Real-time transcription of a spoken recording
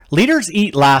Leaders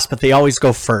eat last, but they always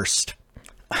go first.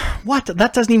 What?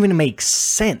 That doesn't even make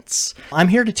sense. I'm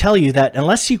here to tell you that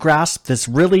unless you grasp this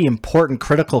really important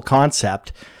critical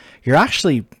concept, you're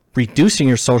actually reducing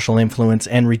your social influence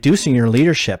and reducing your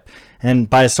leadership. And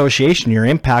by association, your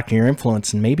impact and your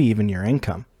influence and maybe even your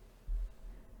income.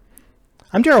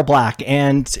 I'm Daryl Black,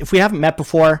 and if we haven't met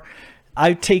before,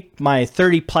 I take my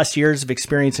 30 plus years of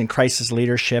experience in crisis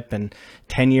leadership and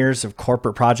 10 years of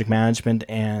corporate project management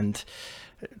and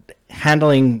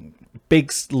handling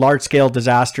big, large-scale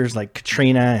disasters like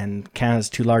Katrina and Canada's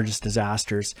two largest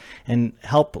disasters, and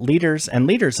help leaders and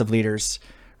leaders of leaders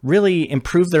really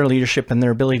improve their leadership and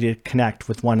their ability to connect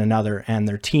with one another and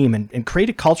their team and create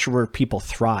a culture where people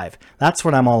thrive. That's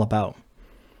what I'm all about.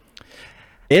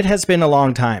 It has been a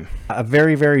long time, a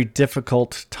very, very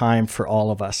difficult time for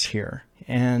all of us here.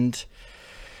 And,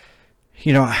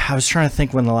 I was trying to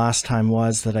think when the last time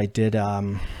was that I did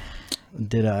a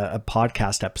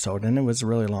podcast episode, and it was a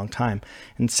really long time.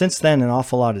 And since then, an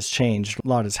awful lot has changed. A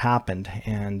lot has happened.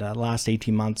 And the last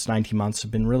 18 months, 19 months have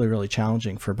been really, really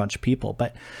challenging for a bunch of people.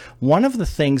 But one of the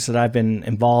things that I've been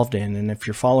involved in, and if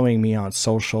you're following me on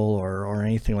social or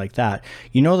anything like that,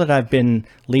 you know that I've been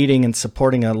leading and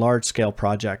supporting a large-scale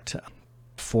project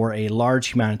for a large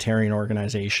humanitarian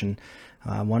organization.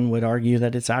 One would argue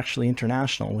that it's actually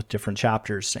international with different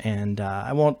chapters. And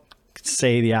I won't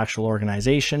say the actual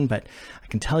organization, but I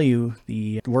can tell you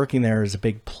the working there is a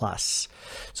big plus.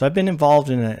 So I've been involved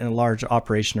in a large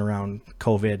operation around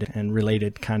COVID and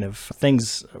related kind of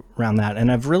things around that. And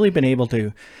I've really been able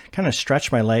to kind of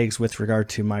stretch my legs with regard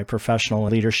to my professional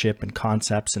leadership and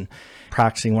concepts and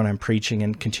practicing what I'm preaching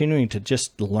and continuing to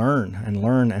just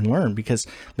learn because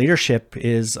leadership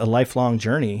is a lifelong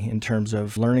journey in terms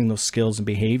of learning those skills and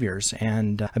behaviors.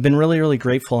 And I've been really, really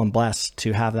grateful and blessed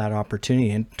to have that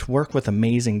opportunity and to work with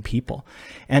amazing people.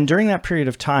 And during that period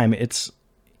of time, it's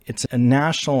a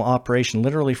national operation,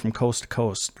 literally from coast to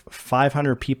coast,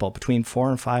 500 people, between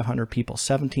 400 and 500 people,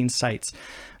 17 sites,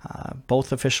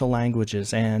 both official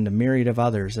languages and a myriad of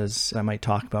others, as I might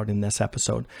talk about in this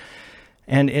episode.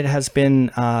 And it has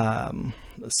been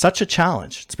such a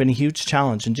challenge. It's been a huge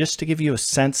challenge. And just to give you a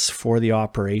sense for the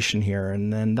operation here,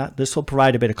 and then this will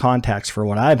provide a bit of context for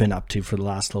what I've been up to for the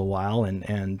last little while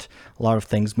and a lot of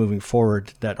things moving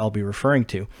forward that I'll be referring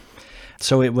to.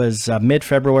 So it was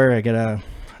mid-February, I get a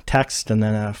text and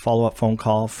then a follow-up phone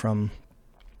call from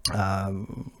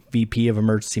VP of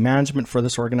Emergency Management for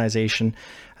this organization.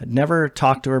 I'd never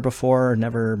talked to her before,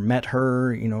 never met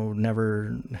her,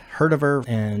 never heard of her.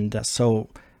 And so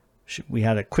we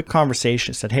had a quick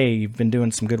conversation. Said, hey, you've been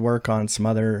doing some good work on some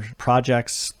other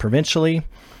projects provincially,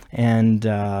 and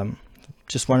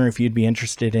just wondering if you'd be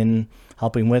interested in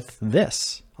helping with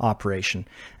this operation.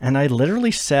 And I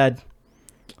literally said,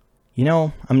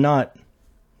 I'm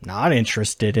not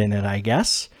interested in it, I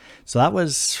guess. So that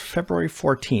was February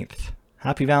 14th.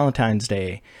 Happy Valentine's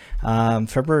Day.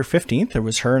 February 15th, it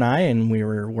was her and I, and we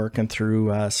were working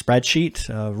through a spreadsheet,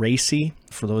 RACI,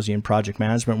 for those of you in project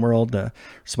management world,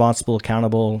 responsible,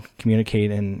 accountable,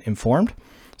 communicate, and informed.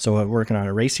 So we're working on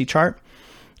a RACI chart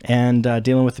and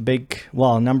dealing with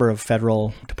a number of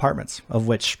federal departments, of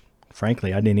which,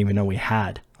 frankly, I didn't even know we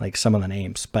had, like some of the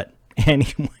names. But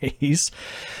anyways,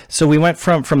 so we went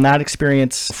from that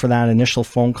experience for that initial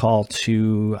phone call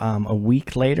to a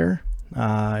week later,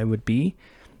 it would be,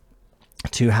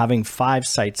 to having 5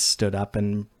 sites stood up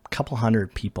and a couple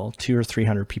hundred people, 200 or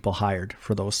 300 people hired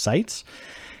for those sites,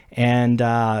 and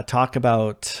talk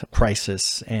about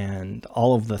crisis and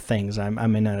all of the things.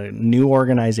 I'm in a new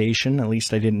organization. At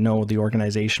least I didn't know the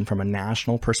organization from a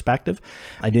national perspective.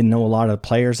 I didn't know a lot of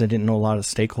players. I didn't know a lot of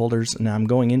stakeholders. And I'm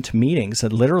going into meetings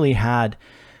that literally had,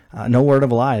 no word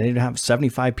of a lie, they'd have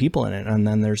 75 people in it. And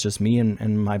then there's just me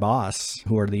and my boss,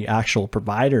 who are the actual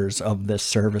providers of this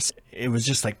service. It was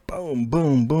just like boom,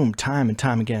 boom, boom, time and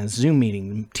time again. Zoom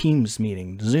meeting, Teams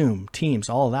meeting, Zoom, Teams,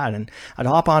 all of that. And I'd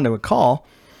hop onto a call,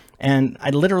 and I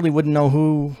literally wouldn't know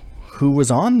who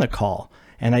was on the call,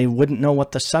 and I wouldn't know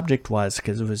what the subject was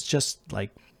because it was just like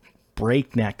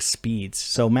breakneck speeds.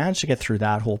 So managed to get through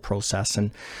that whole process,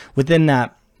 and within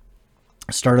that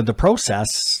started the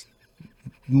process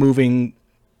moving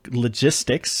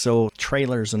logistics, so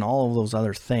trailers and all of those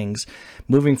other things,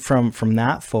 moving from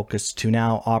that focus to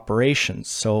now operations.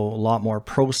 So a lot more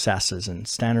processes and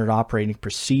standard operating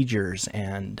procedures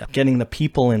and getting the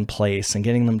people in place and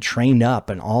getting them trained up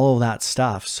and all of that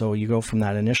stuff. So you go from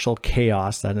that initial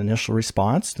chaos, that initial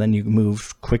response, then you move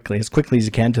as quickly as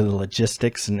you can to the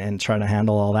logistics and try to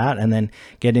handle all that, and then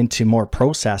get into more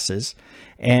processes.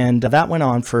 And that went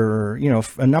on for,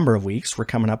 a number of weeks. We're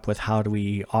coming up with how do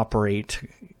we operate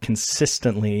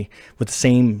consistently with the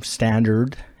same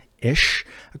standard ish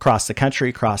across the country,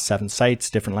 across 7 sites,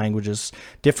 different languages,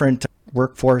 different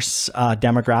workforce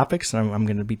demographics. And I'm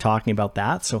going to be talking about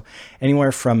that. So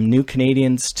anywhere from new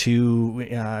Canadians to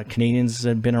Canadians that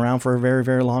have been around for a very,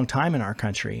 very long time in our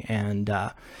country. And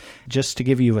just to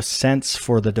give you a sense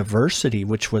for the diversity,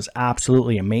 which was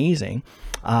absolutely amazing,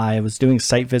 I was doing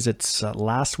site visits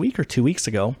last week or 2 weeks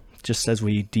ago, just as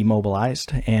we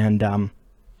demobilized. And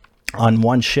on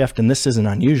one shift, and this isn't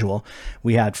unusual,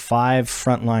 we had 5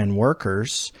 frontline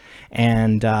workers,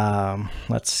 and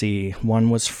let's see, one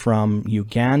was from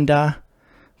Uganda,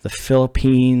 the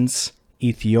Philippines,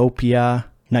 Ethiopia,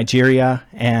 Nigeria,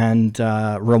 and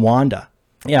Rwanda.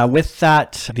 Yeah, with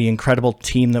that, the incredible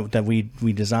team that we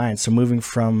designed. So moving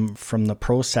from the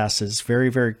processes very,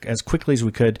 very as quickly as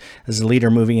we could as a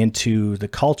leader, moving into the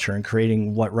culture and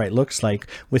creating what right looks like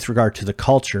with regard to the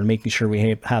culture, making sure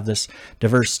we have this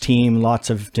diverse team, lots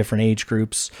of different age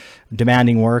groups,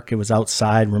 demanding work. It was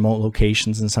outside, remote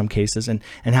locations in some cases. And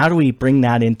how do we bring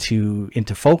that into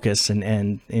focus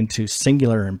and into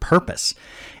singular and purpose?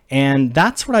 And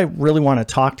that's what I really want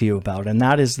to talk to you about. And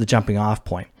that is the jumping off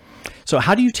point. So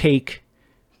how do you take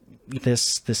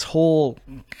this whole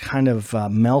kind of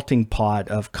melting pot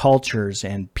of cultures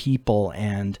and people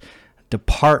and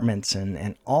departments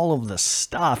and all of the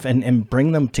stuff and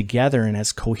bring them together in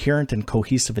as coherent and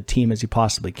cohesive a team as you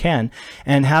possibly can,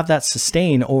 and have that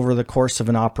sustain over the course of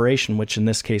an operation, which in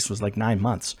this case was like 9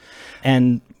 months,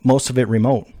 and most of it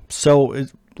remote. So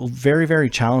it's very, very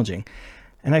challenging.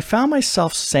 And I found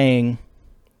myself saying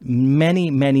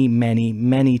many, many, many,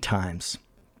 many times,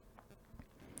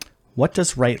 what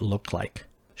does right look like?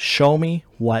 Show me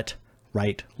what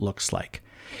right looks like.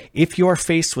 If you're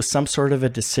faced with some sort of a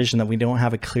decision that we don't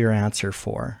have a clear answer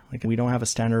for, like we don't have a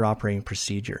standard operating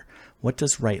procedure, what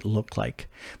does right look like?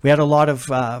 We had a lot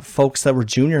of folks that were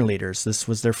junior leaders. This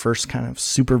was their first kind of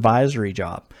supervisory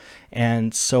job.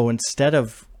 And so instead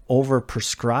of over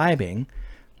prescribing,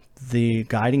 the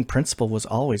guiding principle was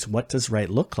always, what does right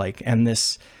look like? And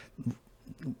that's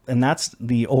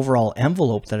the overall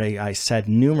envelope that I said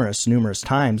numerous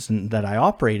times and that I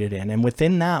operated in. And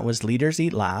within that was leaders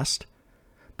eat last,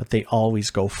 but they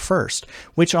always go first,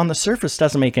 which on the surface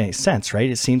doesn't make any sense, right?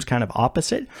 It seems kind of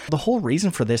opposite. The whole reason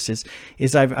for this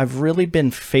is I've really been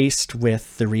faced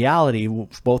with the reality,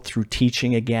 both through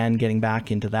teaching again, getting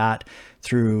back into that,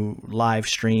 through live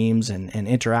streams and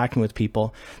interacting with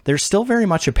people. There's still very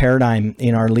much a paradigm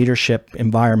in our leadership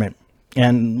environment,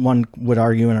 and one would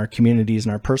argue in our communities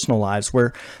and our personal lives,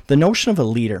 where the notion of a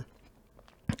leader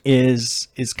is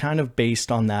kind of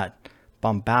based on that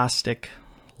bombastic,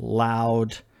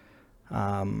 loud,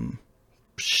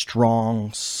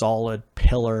 strong, solid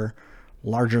pillar,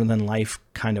 larger than life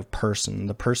kind of person,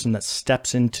 the person that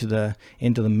steps into the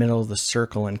middle of the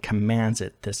circle and commands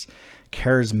it, this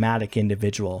charismatic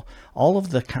individual, all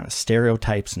of the kind of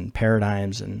stereotypes and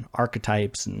paradigms and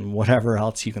archetypes and whatever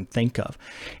else you can think of.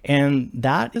 And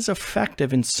that is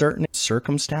effective in certain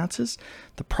circumstances.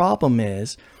 The problem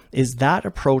is that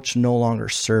approach no longer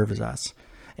serves us.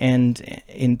 And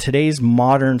in today's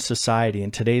modern society,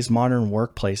 in today's modern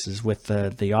workplaces, with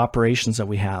the operations that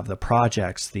we have, the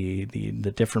projects, the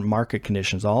different market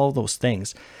conditions, all of those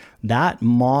things, that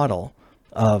model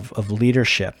of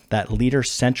leadership, that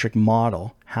leader-centric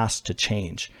model has to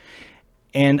change.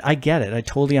 And I get it. I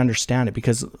totally understand it,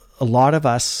 because a lot of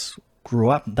us grew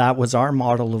up, that was our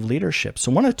model of leadership.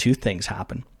 So one of two things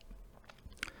happen.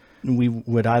 We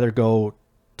would either go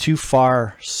too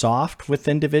far soft with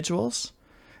individuals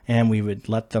and we would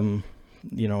let them,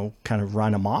 kind of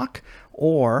run amok,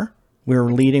 or we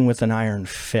were leading with an iron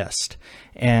fist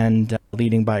and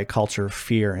leading by a culture of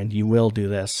fear, and you will do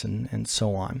this, and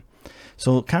so on.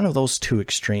 So kind of those two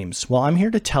extremes. Well, I'm here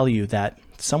to tell you that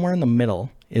somewhere in the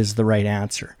middle is the right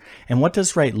answer. And what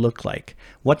does right look like?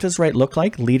 What does right look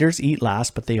like? Leaders eat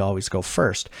last, but they always go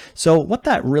first. So what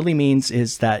that really means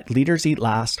is that leaders eat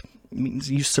last means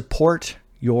you support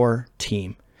your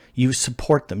team. You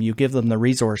support them. You give them the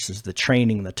resources, the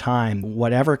training, the time,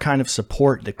 whatever kind of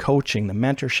support, the coaching, the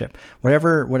mentorship,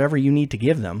 whatever you need to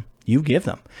give them, you give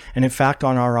them. And in fact,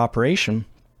 on our operation,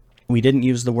 we didn't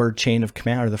use the word chain of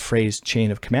command or the phrase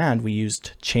chain of command. We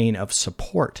used chain of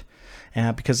support.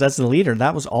 Because as the leader,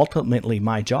 that was ultimately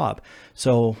my job.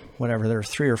 So whatever, there are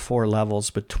 3 or 4 levels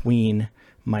between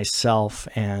myself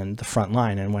and the front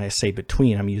line. And when I say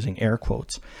between, I'm using air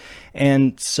quotes.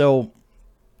 And so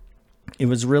it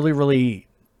was really, really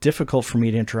difficult for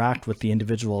me to interact with the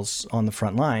individuals on the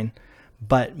front line.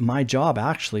 But my job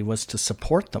actually was to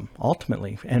support them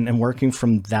ultimately. And working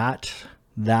from that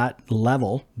that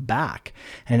level back.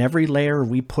 And every layer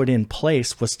we put in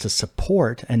place was to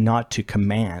support and not to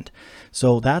command.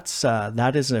 So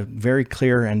that is a very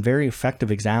clear and very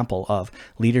effective example of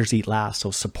leaders eat last.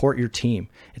 So support your team.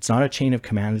 It's not a chain of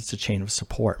command, it's a chain of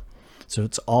support. So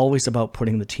it's always about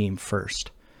putting the team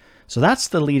first. So that's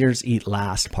the leaders eat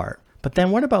last part. But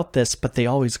then what about this, but they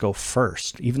always go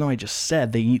first? Even though I just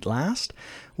said they eat last?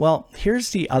 Well, here's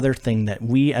the other thing that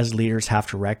we as leaders have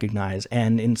to recognize,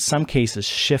 and in some cases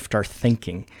shift our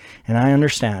thinking. And I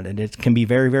understand it. It can be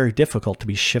very, very difficult to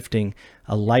be shifting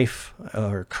a life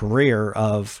or career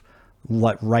of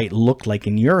what right looked like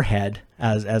in your head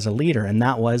as a leader. And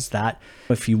that was that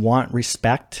if you want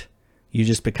respect, you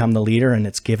just become the leader and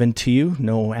it's given to you.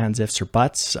 No ands, ifs, or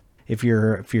buts. If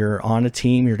you're on a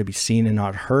team, you're to be seen and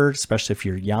not heard, especially if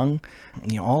you're young.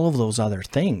 All of those other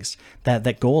things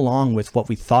that go along with what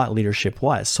we thought leadership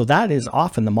was. So that is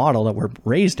often the model that we're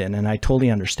raised in, and I totally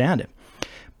understand it.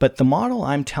 But the model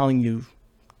I'm telling you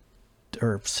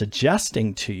or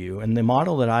suggesting to you, and the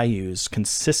model that I use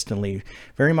consistently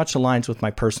very much aligns with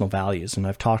my personal values. And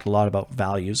I've talked a lot about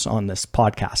values on this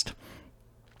podcast.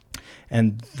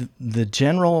 And the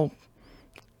general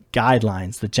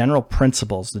guidelines, the general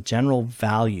principles, the general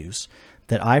values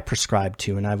that I prescribe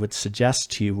to and I would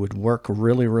suggest to you would work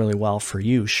really, really well for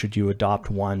you should you adopt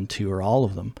one, two, or all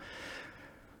of them.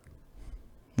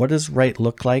 What does right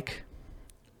look like?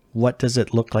 What does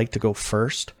it look like to go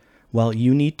first? Well,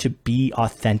 you need to be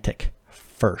authentic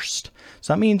first.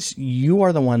 So that means you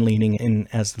are the one leading in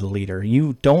as the leader.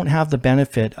 You don't have the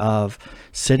benefit of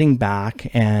sitting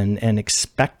back and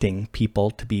expecting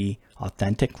people to be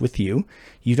authentic with you.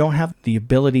 You don't have the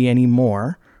ability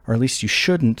anymore, or at least you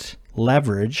shouldn't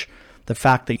leverage the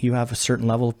fact that you have a certain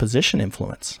level of position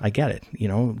influence. I get it.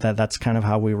 That's kind of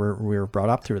how we were brought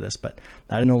up through this, but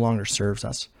that no longer serves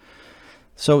us.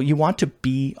 So you want to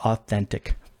be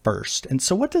authentic first. And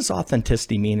so what does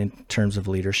authenticity mean in terms of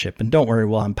leadership? And don't worry,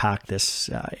 we'll unpack this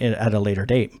at a later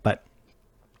date, but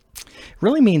it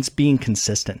really means being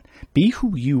consistent. Be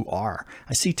who you are.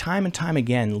 I see time and time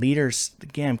again, leaders,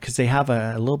 again, because they have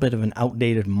a little bit of an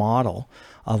outdated model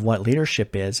of what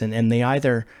leadership is, and they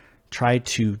either try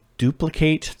to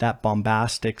duplicate that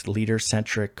bombastic,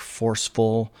 leader-centric,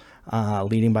 forceful,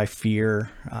 leading by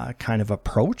fear kind of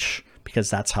approach, because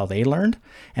that's how they learned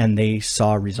and they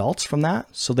saw results from that.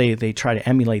 So they try to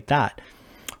emulate that.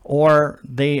 Or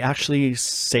they actually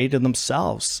say to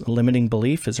themselves, a limiting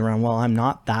belief is around, well, I'm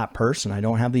not that person. I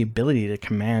don't have the ability to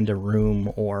command a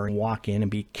room or walk in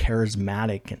and be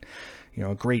charismatic and,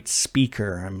 a great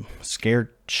speaker. I'm scared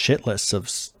shitless of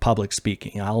public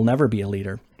speaking. I'll never be a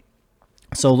leader.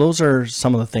 So those are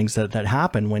some of the things that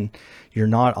happen when you're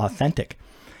not authentic.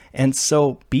 And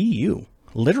so be you.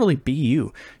 Literally be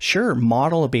you. Sure,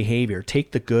 model a behavior.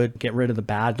 Take the good, get rid of the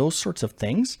bad, those sorts of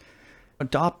things.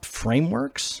 Adopt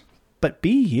frameworks, but be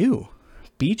you.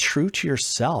 Be true to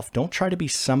yourself. Don't try to be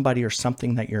somebody or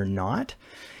something that you're not.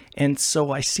 And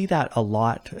so I see that a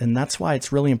lot. And that's why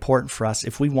it's really important for us.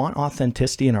 If we want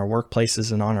authenticity in our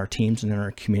workplaces and on our teams and in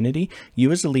our community,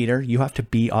 you as a leader, you have to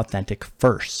be authentic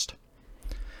first.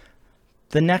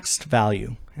 The next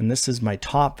value, and this is my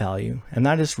top value, and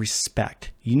that is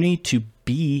respect. You need to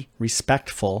be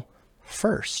respectful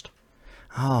first.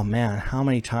 Oh man, how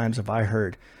many times have I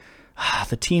heard,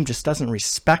 the team just doesn't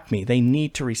respect me. They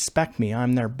need to respect me.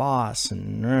 I'm their boss,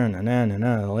 and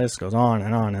the list goes on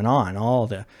and on and on. All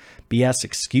the BS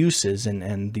excuses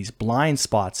and these blind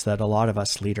spots that a lot of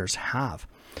us leaders have.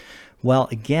 Well,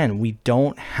 again, we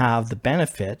don't have the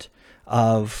benefit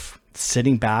of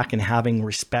sitting back and having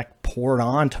respect poured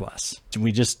onto us.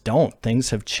 We just don't. Things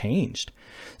have changed.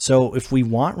 So if we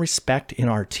want respect in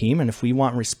our team and if we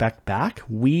want respect back,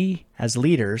 we as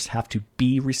leaders have to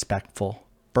be respectful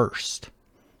first.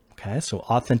 Okay, so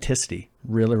authenticity,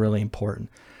 really, really important.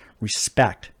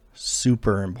 Respect,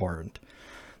 super important.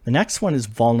 The next one is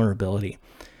vulnerability.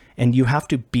 And you have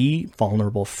to be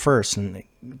vulnerable first. And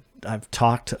I've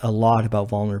talked a lot about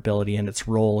vulnerability and its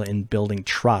role in building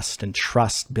trust, and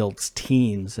trust builds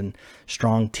teams, and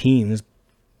strong teams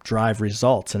drive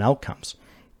results and outcomes.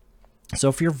 So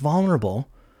if you're vulnerable,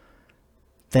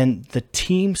 then the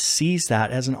team sees that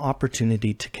as an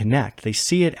opportunity to connect. They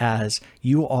see it as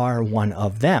you are one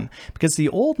of them, because the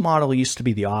old model used to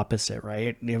be the opposite,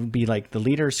 right? It would be like the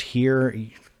leader's here,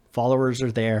 followers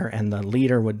are there, and the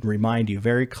leader would remind you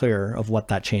very clear of what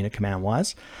that chain of command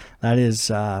was. That is,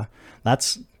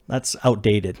 that's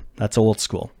outdated. That's old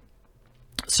school.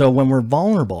 So when we're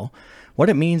vulnerable, what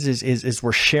it means is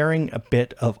we're sharing a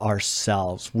bit of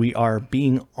ourselves. We are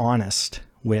being honest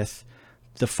with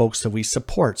the folks that we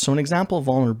support. So an example of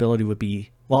vulnerability would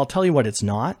be Well, I'll tell you what it's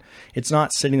not. It's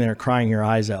not sitting there crying your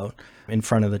eyes out in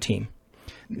front of the team.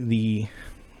 The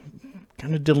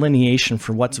kind of delineation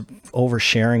for what's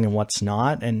oversharing and what's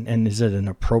not, and is it an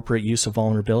appropriate use of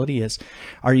vulnerability, is,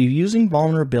 are you using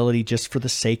vulnerability just for the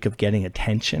sake of getting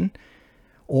attention?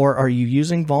 Or are you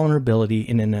using vulnerability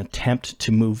in an attempt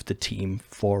to move the team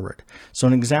forward? So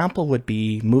an example would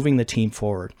be moving the team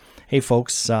forward. Hey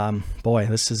folks, boy,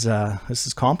 this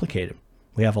is complicated.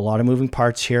 We have a lot of moving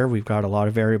parts here. We've got a lot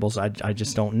of variables I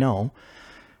just don't know.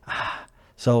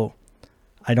 So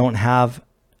I don't have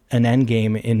an end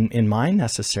game in mind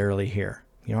necessarily here.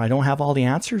 I don't have all the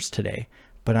answers today,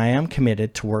 but I am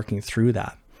committed to working through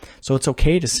that. So it's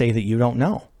okay to say that you don't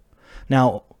know.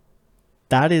 Now,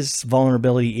 that is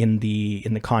vulnerability in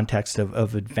the context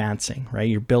of advancing, right?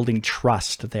 You're building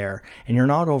trust there, and you're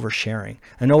not oversharing.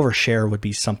 An overshare would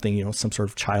be something, some sort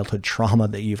of childhood trauma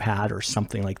that you've had or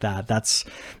something like that. That's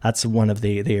one of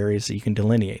the areas that you can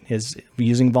delineate, is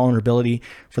using vulnerability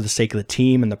for the sake of the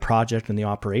team and the project and the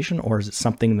operation, or is it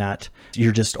something that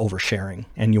you're just oversharing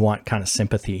and you want kind of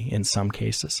sympathy in some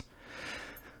cases?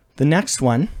 The next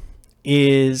one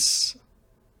is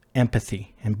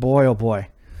empathy. And boy, oh boy,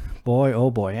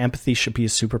 empathy should be a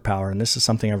superpower. And this is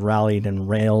something I've rallied and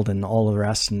railed and all the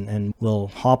rest, and we'll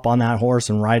hop on that horse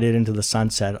and ride it into the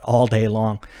sunset all day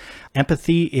long.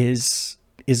 Empathy is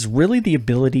really the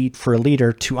ability for a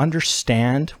leader to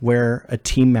understand where a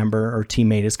team member or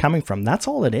teammate is coming from. That's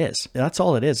all it is.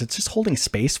 It's just holding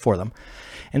space for them.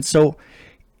 And so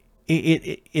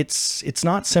it's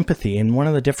not sympathy. And one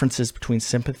of the differences between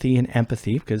sympathy and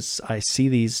empathy, because I see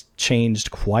these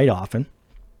changed quite often,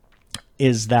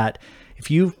 is that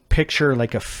if you picture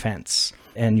like a fence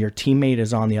and your teammate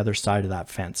is on the other side of that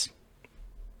fence,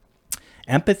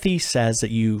 empathy says that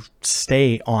you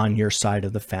stay on your side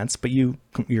of the fence, but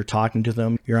you're talking to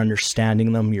them, you're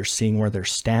understanding them, you're seeing where they're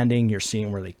standing, you're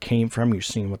seeing where they came from, you're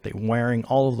seeing what they're wearing,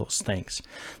 all of those things.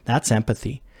 That's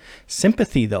empathy.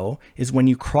 Sympathy, though, is when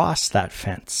you cross that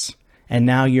fence and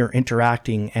now you're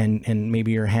interacting and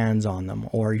maybe your hands on them,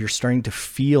 or you're starting to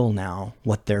feel now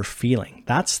what they're feeling.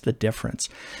 That's the difference.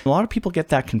 A lot of people get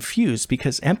that confused,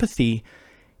 because empathy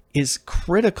is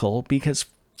critical, because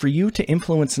for you to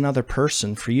influence another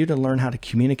person, for you to learn how to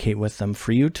communicate with them,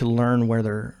 for you to learn where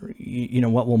they're,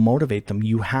 what will motivate them,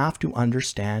 you have to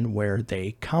understand where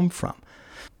they come from.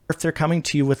 If they're coming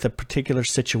to you with a particular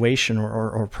situation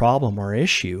or problem or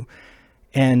issue,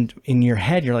 and in your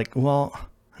head, you're like, well,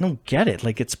 I don't get it.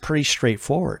 Like, it's pretty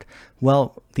straightforward.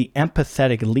 Well, the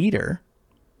empathetic leader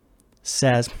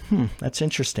says, that's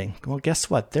interesting. Well, guess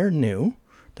what? They're new.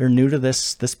 They're new to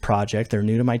this project. They're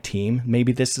new to my team.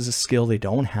 Maybe this is a skill they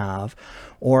don't have,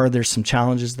 or there's some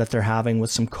challenges that they're having with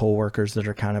some coworkers that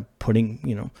are kind of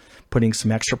putting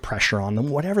some extra pressure on them,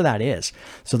 whatever that is.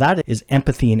 So that is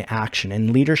empathy in action,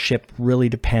 and leadership really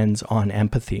depends on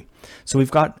empathy. So we've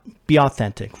got be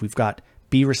authentic. We've got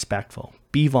be respectful,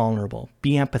 be vulnerable,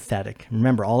 be empathetic.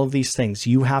 Remember, all of these things,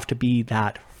 you have to be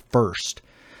that first.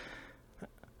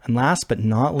 And last but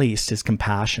not least is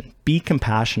compassion. Be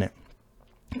compassionate.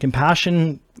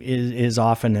 Compassion is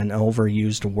often an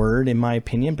overused word, in my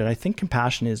opinion, but I think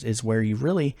compassion is where you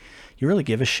really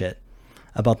give a shit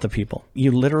about the people.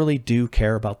 You literally do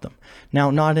care about them.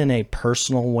 Now, not in a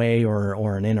personal way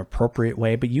or an inappropriate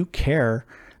way, but you care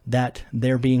that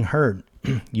they're being heard.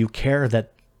 You care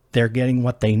that they're getting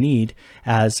what they need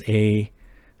as a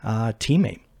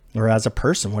teammate or as a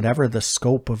person, whatever the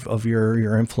scope of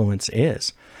your influence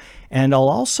is. And I'll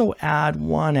also add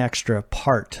one extra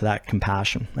part to that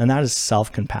compassion, and that is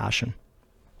self-compassion.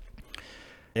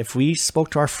 If we spoke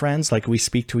to our friends like we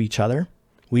speak to each other,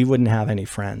 we wouldn't have any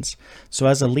friends. So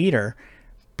as a leader,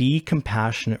 be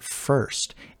compassionate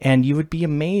first. And you would be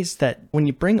amazed that when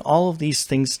you bring all of these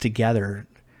things together,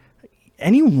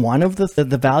 any one of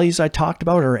the values I talked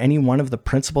about, or any one of the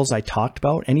principles I talked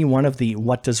about, any one of the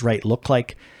what does right look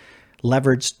like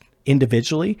leveraged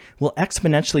individually, will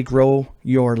exponentially grow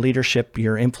your leadership,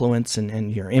 your influence,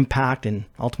 and your impact, and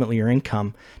ultimately your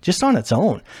income just on its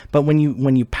own. But when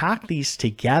you pack these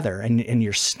together and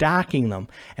you're stacking them,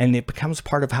 and it becomes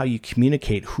part of how you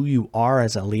communicate who you are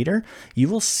as a leader, you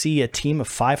will see a team of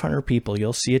 500 people,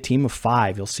 you'll see a team of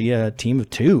 5, you'll see a team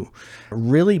of 2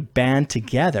 really band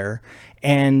together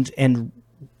and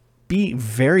be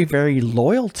very, very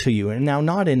loyal to you. And now,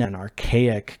 not in an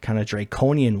archaic kind of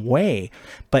draconian way,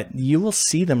 but you will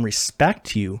see them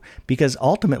respect you, because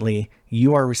ultimately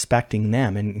you are respecting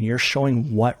them and you're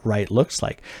showing what right looks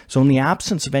like. So in the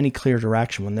absence of any clear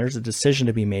direction, when there's a decision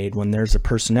to be made, when there's a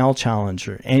personnel challenge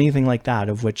or anything like that,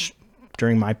 of which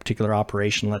during my particular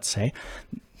operation, let's say,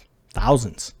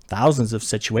 thousands of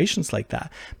situations like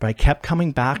that. But I kept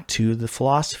coming back to the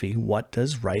philosophy, what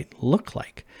does right look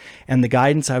like? And the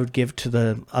guidance I would give to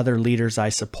the other leaders I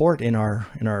support in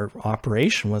our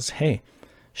operation was, hey,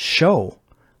 show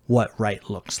what right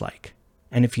looks like.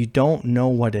 And if you don't know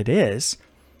what it is,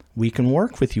 we can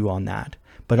work with you on that.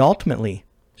 But ultimately,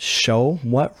 show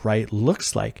what right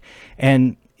looks like.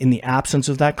 And in the absence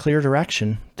of that clear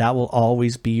direction, that will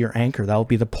always be your anchor. That will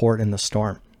be the port in the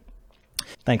storm.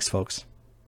 Thanks, folks.